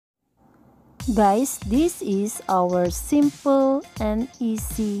Guys, this is our simple and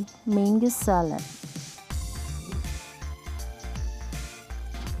easy mango salad.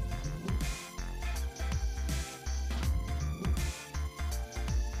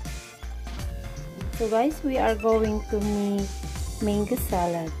 So guys, we are going to make mango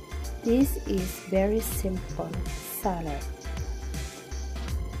salad. This is very simple salad.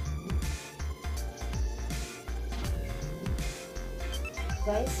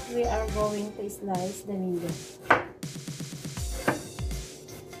 Guys, we are going to slice the mango.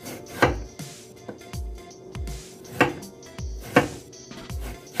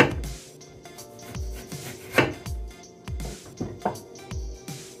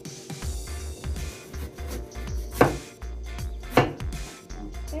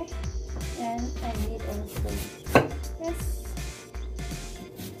 Okay, and I need also this.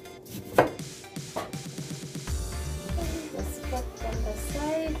 Let's cut from the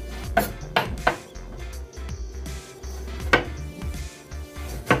side.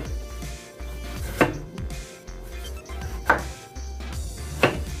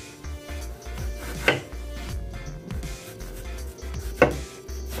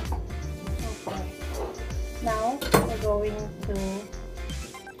 Now we're going to,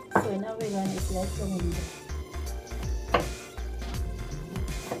 so now we're going to slice the mango.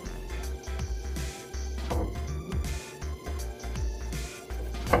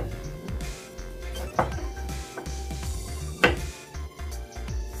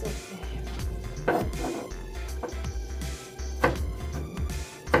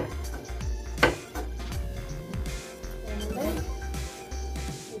 And then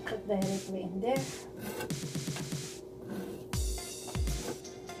you put directly in there.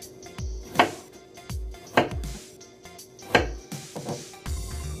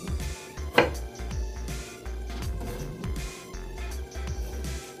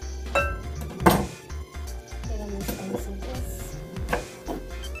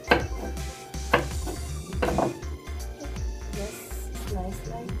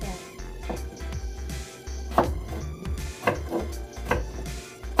 Like that.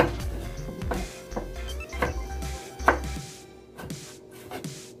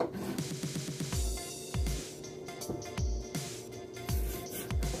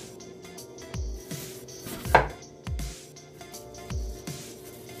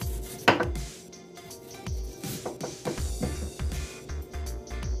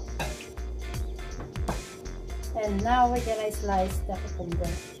 And now we're gonna slice the cucumber.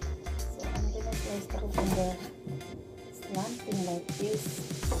 So I'm gonna slice the cucumber slanting like this.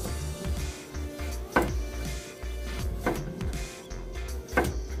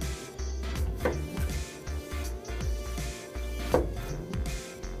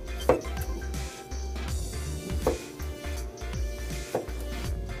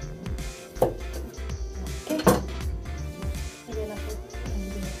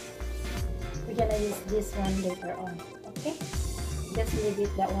 We're gonna use this one later on. Okay, just leave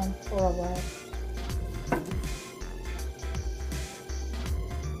it that one for a while.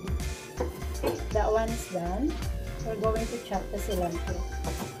 Okay, that one's done. We're going to chop the cilantro.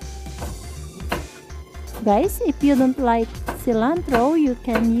 Guys, if you don't like cilantro, you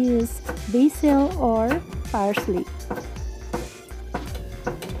can use basil or parsley.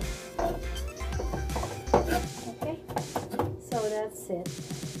 Okay, so that's it.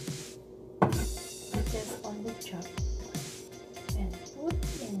 Just only chop and put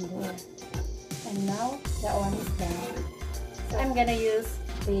in there, and now that one is done. So I'm gonna use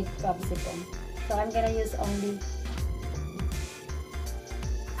red capsicum, so I'm gonna use only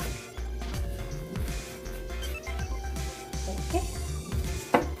okay.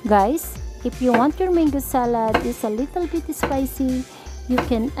 Guys, if you want your mango salad is a little bit spicy, you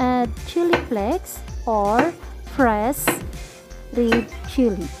can add chili flakes or fresh red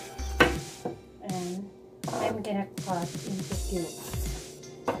chili. I'm gonna cut into cubes.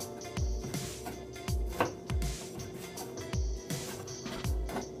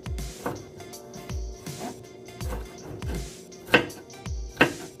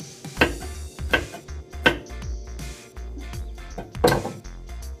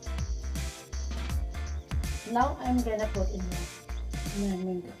 Now I'm gonna put in the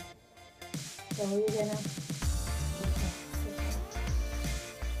mango. So we're gonna,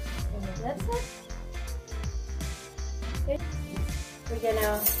 so that's it. Okay. We're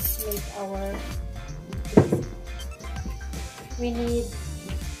gonna make our, we need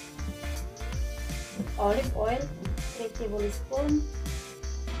olive oil, 3 tablespoons,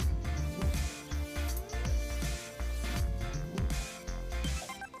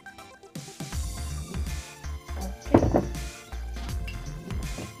 okay.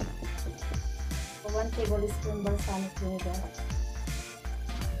 1 tablespoon balsamic vinegar.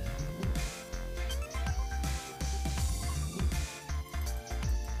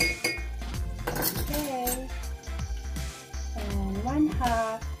 Okay. And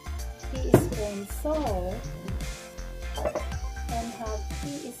 1/2 teaspoon salt. 1/2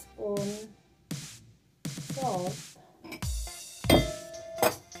 teaspoon salt.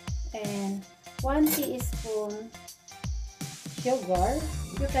 And 1 teaspoon sugar.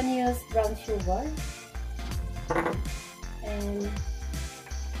 You can use brown sugar. And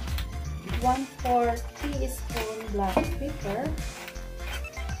 1/4 teaspoon black pepper.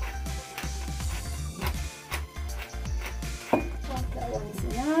 Oh, that one is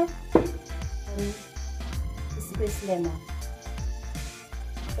enough. And squeeze lemon.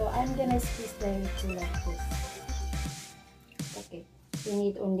 So I'm gonna squeeze the two like this. Okay, we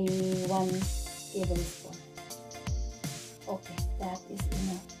need only 1 tablespoon. Okay, that is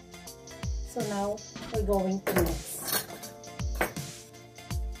enough. So now we're going to mix.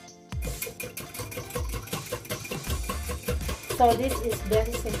 So this is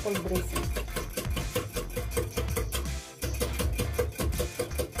very simple dressing.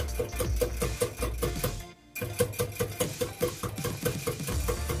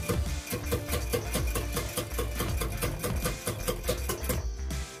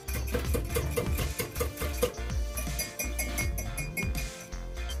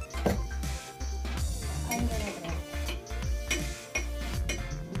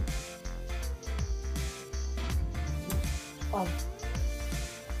 Oh,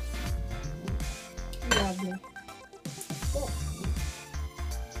 lovely.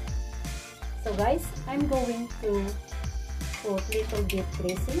 So guys, I'm going to put little bit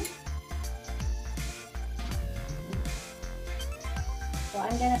dressing. So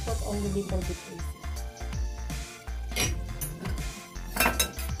I'm gonna put only little bit dressing.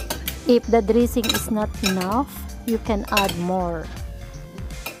 If the dressing is not enough, you can add more.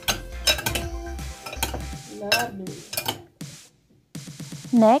 Lovely.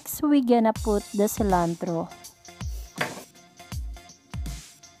 Next, we're gonna put the cilantro.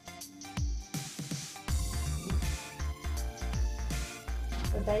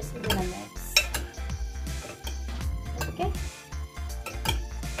 So guys, we're gonna mix. Okay.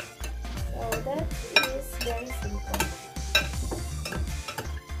 So that is very simple.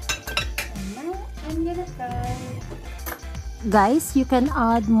 And now I'm gonna fry. Guys, you can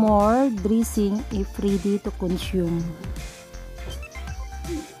add more dressing if ready to consume.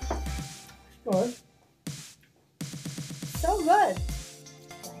 Good. So good.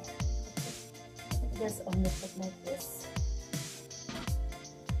 Just only put like this.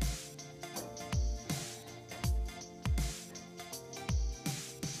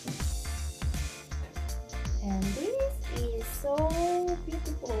 And this is so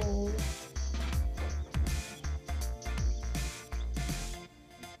beautiful.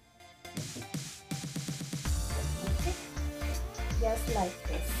 Okay. Just like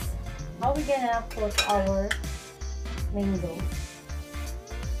this. How we gonna put our mango?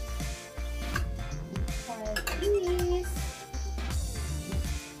 Like this.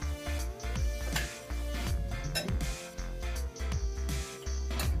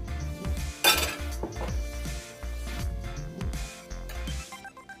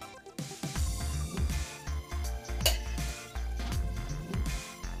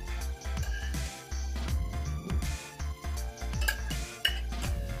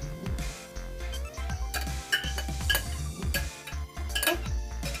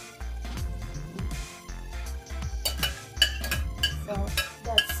 So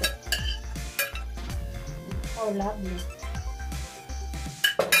that's it. Oh, lovely.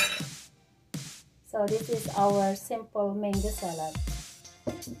 So this is our simple mango salad.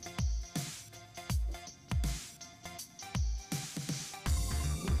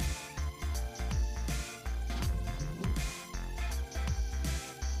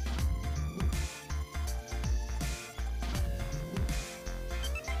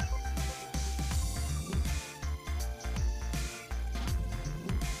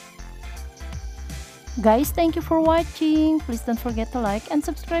 Guys, thank you for watching. Please don't forget to like and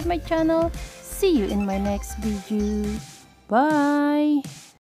subscribe my channel. See you in my next video. Bye.